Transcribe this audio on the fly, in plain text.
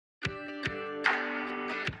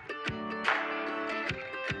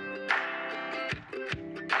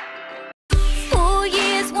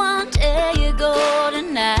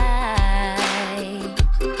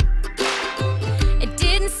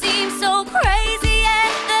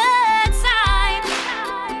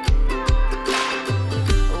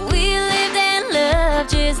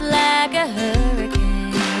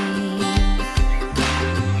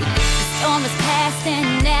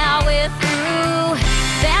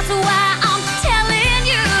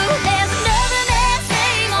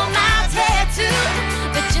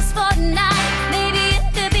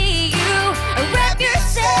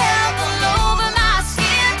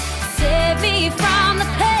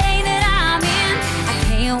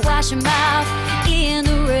wash them out in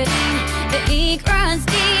the rain. The ink runs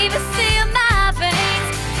deep, it's in my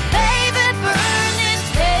veins. Baby, burn this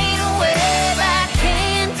pain away like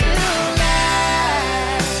candlelight.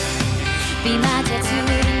 Be my tattoo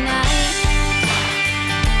tonight.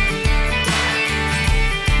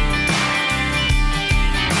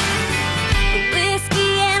 The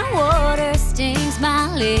whiskey and water stings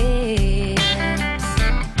my lips,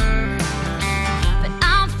 but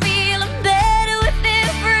I'm feeling better with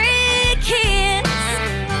every kiss.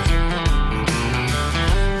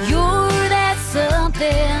 You're that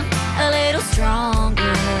something a little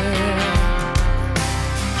stronger,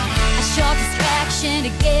 a short distraction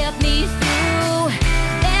to get me through.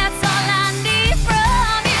 That's all I need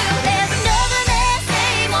from you. There's another man's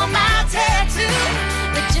name on my tattoo,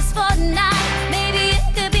 but just for tonight, maybe it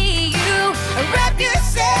could be you. Wrap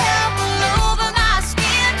yourself all over my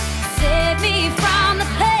skin, save me from the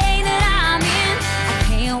pain that I'm in. I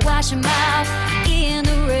can't wash them out in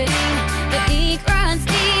the rain. The ink runs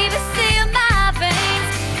deep, it's in my veins.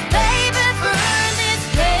 Baby, burn this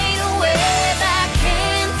pain away like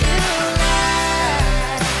candlelight.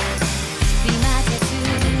 Be my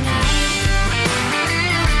tattoo tonight.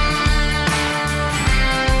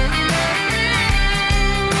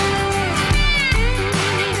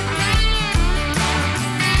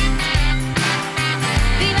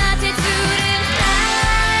 Be my tattoo tonight.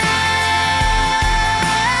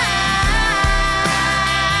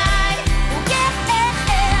 Yeah.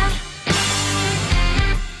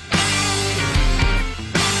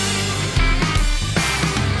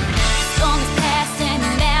 Storm is past and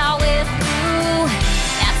now we're through.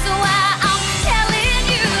 That's why I'm telling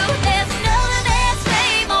you. There's another man's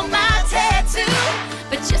name on my tattoo,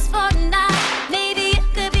 but just for tonight, maybe it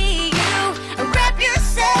could be you. Wrap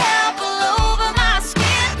yourself all over my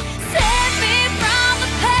skin, save me from the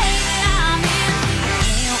pain that I'm in. I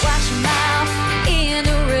can't wash them out in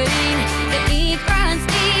the rain. The ink runs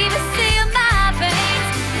deep, it's in my veins.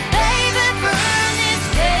 Baby, burn this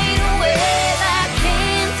pain away like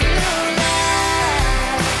candlelight.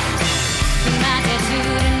 Be my tattoo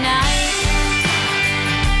tonight.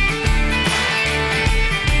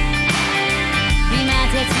 Be my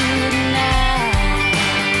tattoo tonight.